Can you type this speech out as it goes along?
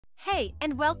Hey,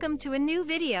 and welcome to a new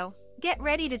video. Get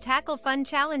ready to tackle fun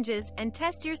challenges and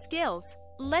test your skills.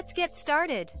 Let's get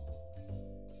started.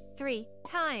 3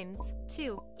 times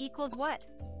 2 equals what?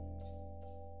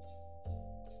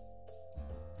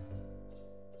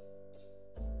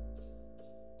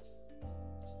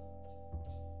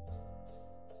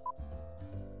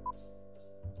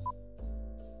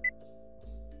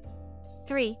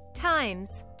 Three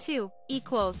times 2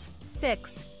 equals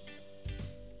 6.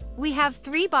 We have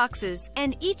 3 boxes,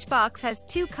 and each box has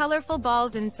 2 colorful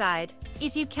balls inside.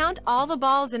 If you count all the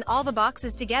balls in all the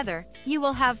boxes together, you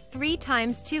will have 3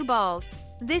 times 2 balls.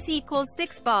 This equals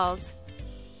 6 balls.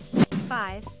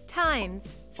 5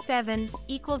 times 7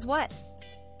 equals what?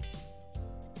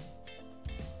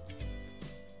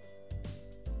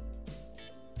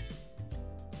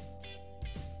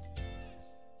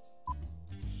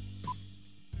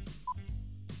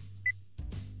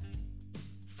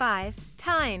 Five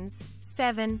times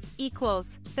 7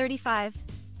 equals 35.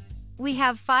 We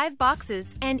have 5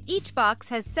 boxes, and each box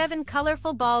has 7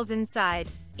 colorful balls inside.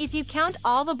 If you count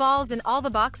all the balls in all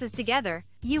the boxes together,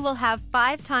 you will have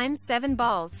 5 times 7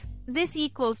 balls. This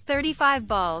equals 35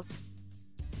 balls.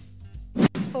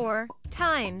 4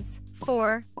 times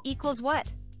 4 equals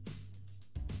what?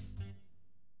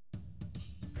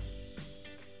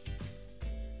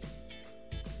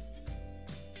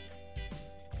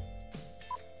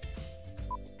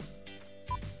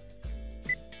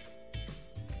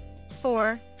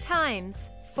 Four times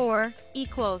 4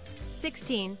 equals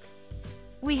 16.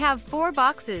 We have 4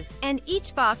 boxes, and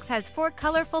each box has 4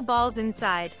 colorful balls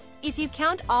inside. If you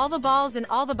count all the balls in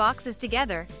all the boxes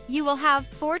together, you will have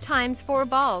 4 times 4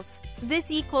 balls.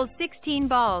 This equals 16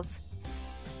 balls.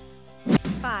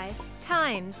 5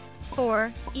 times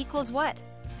 4 equals what?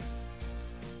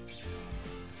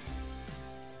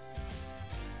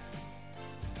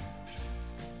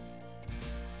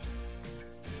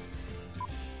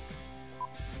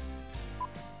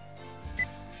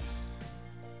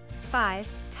 Five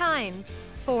times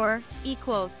 4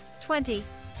 equals 20.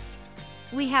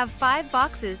 We have 5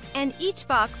 boxes, and each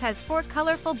box has 4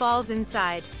 colorful balls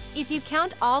inside. If you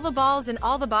count all the balls in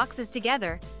all the boxes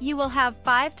together, you will have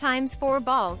 5 times 4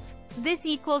 balls. This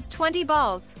equals 20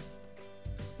 balls.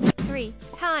 3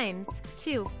 times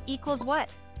 2 equals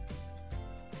what?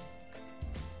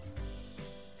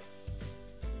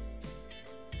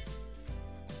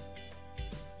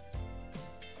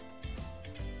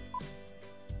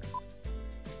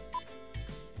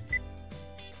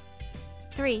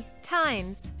 Three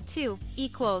times 2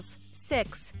 equals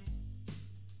 6.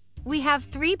 We have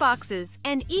 3 boxes,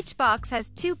 and each box has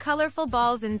 2 colorful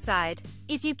balls inside.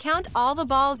 If you count all the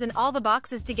balls in all the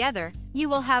boxes together, you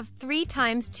will have 3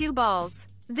 times 2 balls.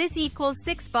 This equals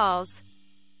 6 balls.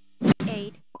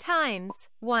 8 times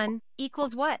 1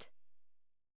 equals what?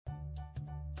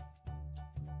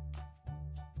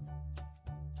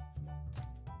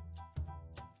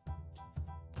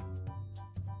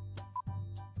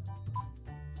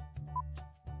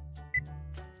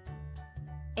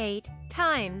 Eight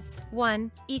times 1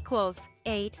 equals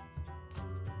 8.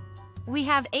 We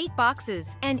have 8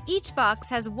 boxes, and each box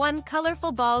has 1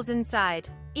 colorful balls inside.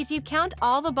 If you count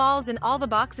all the balls in all the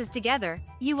boxes together,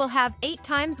 you will have 8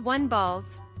 times 1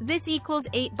 balls. This equals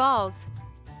 8 balls.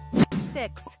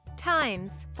 6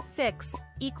 times 6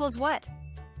 equals what?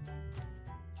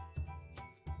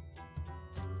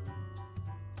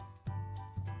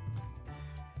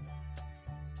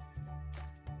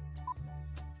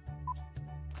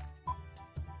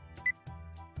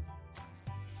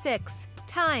 Six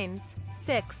times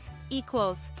 6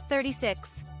 equals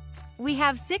 36. We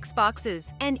have 6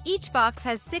 boxes, and each box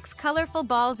has 6 colorful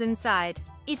balls inside.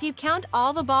 If you count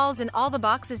all the balls in all the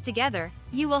boxes together,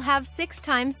 you will have 6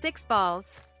 times 6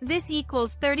 balls. This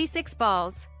equals 36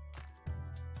 balls.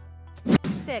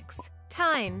 6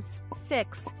 times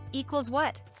 6 equals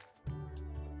what?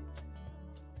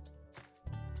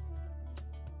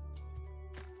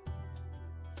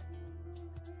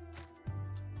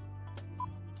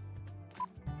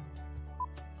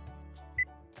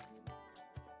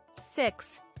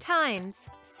 Six times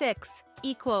 6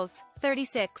 equals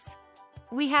 36.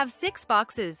 We have 6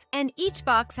 boxes, and each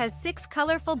box has 6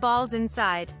 colorful balls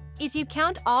inside. If you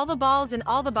count all the balls in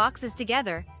all the boxes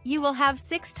together, you will have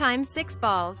 6 times 6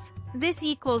 balls. This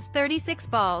equals 36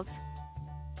 balls.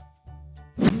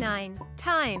 9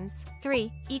 times 3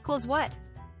 equals what?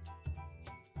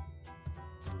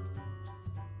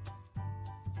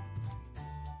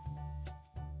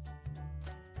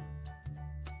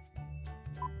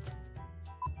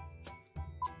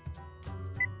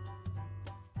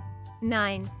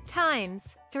 Nine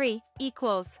times 3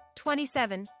 equals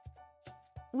 27.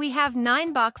 We have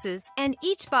 9 boxes, and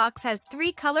each box has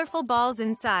 3 colorful balls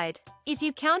inside. If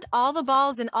you count all the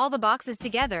balls in all the boxes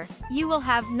together, you will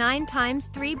have 9 times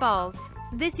 3 balls.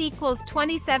 This equals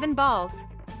 27 balls.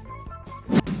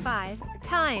 5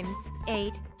 times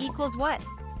 8 equals what?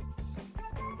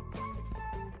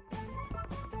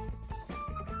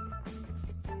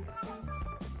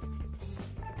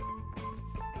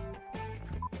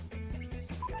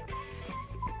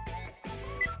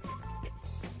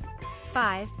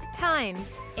 Five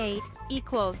times 8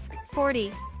 equals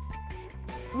 40.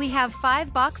 We have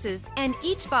 5 boxes, and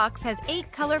each box has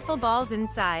 8 colorful balls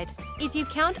inside. If you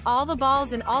count all the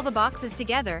balls in all the boxes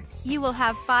together, you will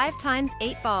have 5 times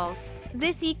 8 balls.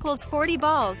 This equals 40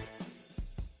 balls.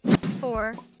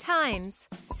 4 times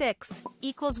 6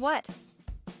 equals what?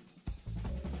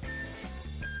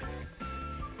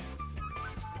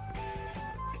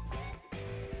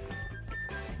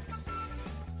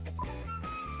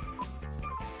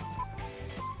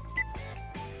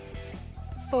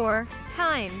 Four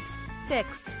times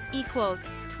 6 equals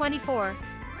 24.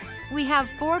 We have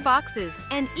 4 boxes,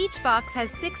 and each box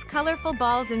has 6 colorful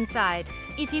balls inside.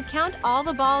 If you count all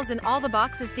the balls in all the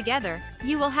boxes together,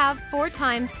 you will have 4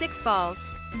 times 6 balls.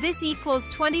 This equals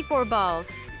 24 balls.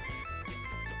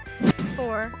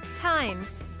 4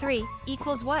 times 3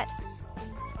 equals what?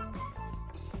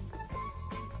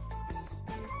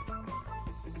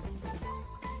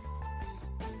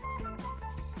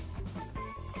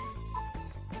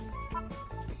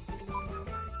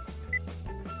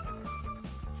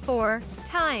 Four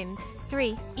times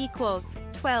 3 equals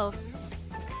 12.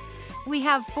 We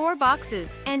have 4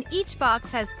 boxes, and each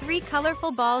box has 3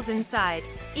 colorful balls inside.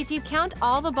 If you count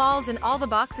all the balls in all the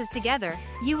boxes together,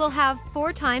 you will have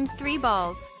 4 times 3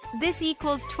 balls. This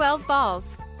equals 12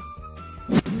 balls.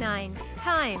 9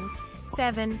 times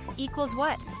 7 equals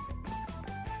what?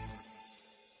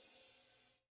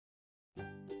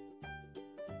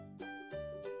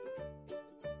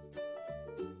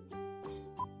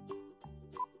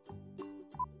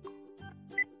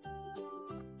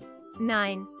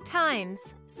 Nine times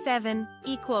 7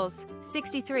 equals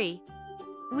 63.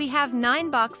 We have 9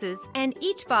 boxes, and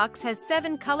each box has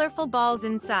 7 colorful balls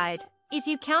inside. If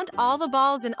you count all the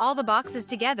balls in all the boxes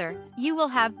together, you will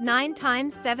have 9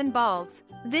 times 7 balls.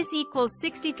 This equals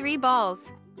 63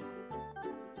 balls.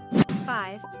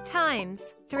 5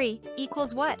 times 3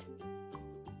 equals what?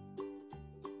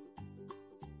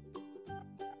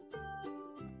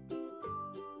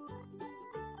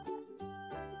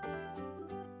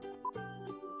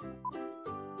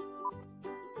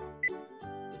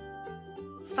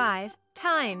 Five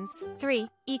times 3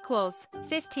 equals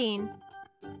 15.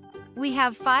 We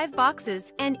have 5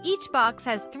 boxes, and each box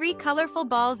has 3 colorful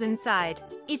balls inside.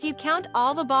 If you count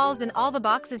all the balls in all the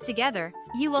boxes together,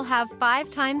 you will have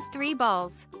 5 times 3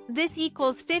 balls. This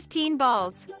equals 15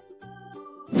 balls.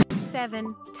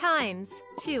 7 times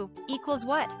 2 equals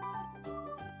what?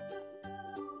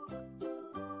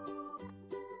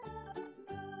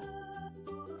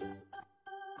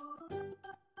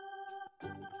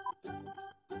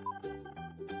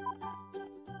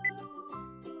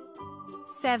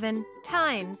 Seven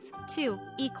times 2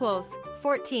 equals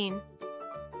 14.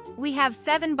 We have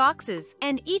 7 boxes,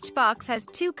 and each box has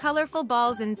 2 colorful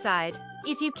balls inside.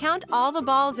 If you count all the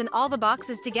balls in all the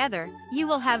boxes together, you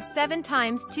will have 7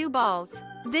 times 2 balls.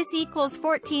 This equals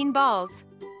 14 balls.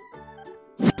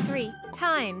 3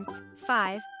 times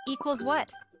 5 equals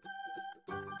what?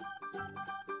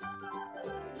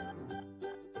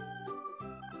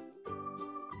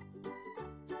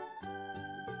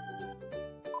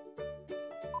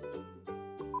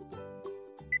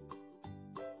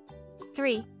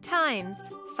 Three times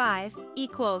 5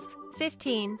 equals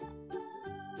 15.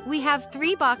 We have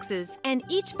 3 boxes, and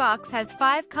each box has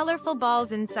 5 colorful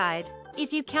balls inside.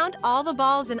 If you count all the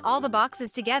balls in all the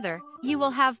boxes together, you will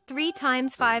have 3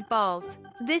 times 5 balls.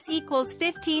 This equals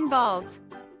 15 balls.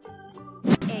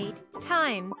 8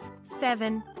 times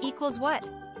 7 equals what?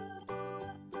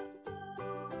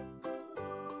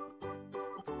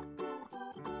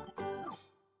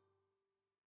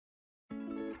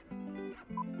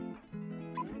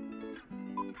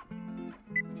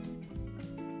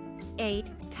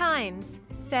 Eight times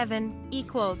 7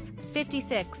 equals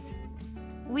 56.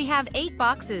 We have 8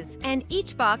 boxes, and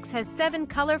each box has 7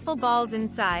 colorful balls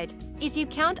inside. If you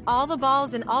count all the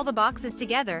balls in all the boxes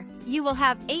together, you will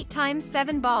have 8 times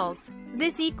 7 balls.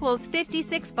 This equals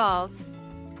 56 balls.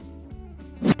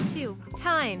 2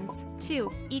 times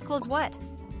 2 equals what?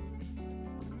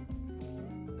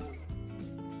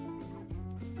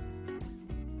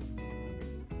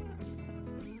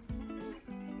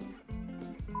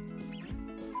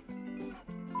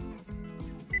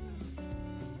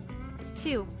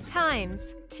 2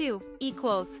 times 2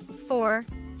 equals 4.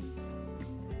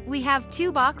 We have 2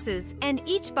 boxes, and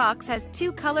each box has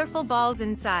 2 colorful balls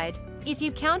inside. If you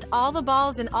count all the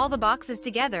balls in all the boxes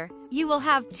together, you will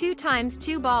have 2 times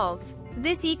 2 balls.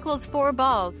 This equals 4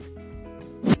 balls.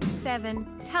 7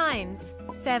 times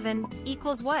 7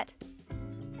 equals what?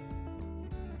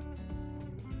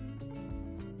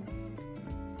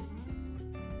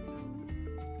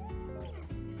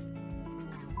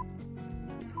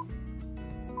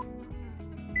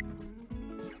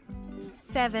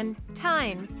 Seven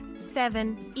times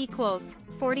 7 equals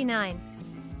 49.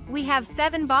 We have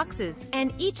 7 boxes,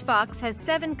 and each box has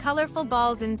 7 colorful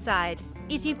balls inside.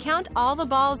 If you count all the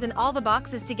balls in all the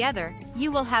boxes together,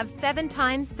 you will have 7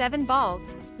 times 7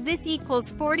 balls. This equals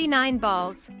 49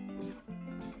 balls.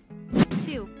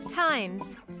 2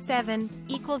 times 7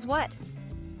 equals what?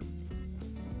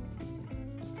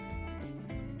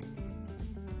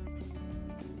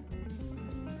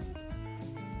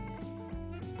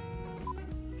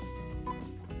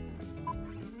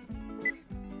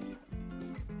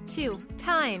 Two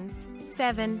times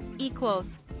 7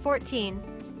 equals 14.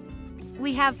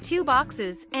 We have 2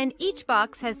 boxes, and each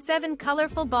box has 7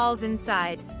 colorful balls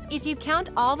inside. If you count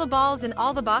all the balls in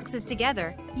all the boxes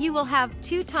together, you will have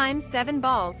 2 times 7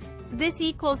 balls. This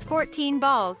equals 14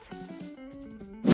 balls.